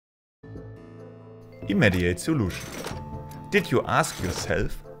immediate solution. Did you ask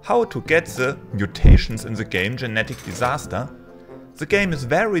yourself how to get the mutations in the game Genetic Disaster? The game is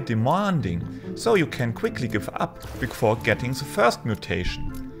very demanding, so you can quickly give up before getting the first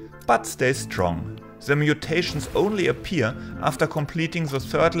mutation. But stay strong. The mutations only appear after completing the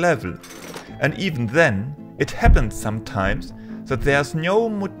third level, and even then, it happens sometimes that there's no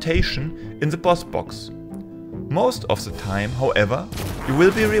mutation in the boss box. Most of the time, however, you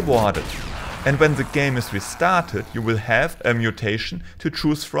will be rewarded, and when the game is restarted, you will have a mutation to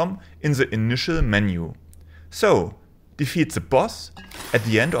choose from in the initial menu. So, defeat the boss at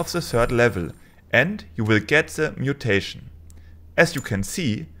the end of the third level, and you will get the mutation. As you can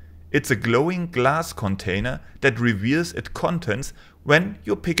see, it's a glowing glass container that reveals its contents when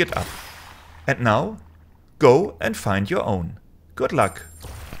you pick it up. And now, go and find your own. Good luck!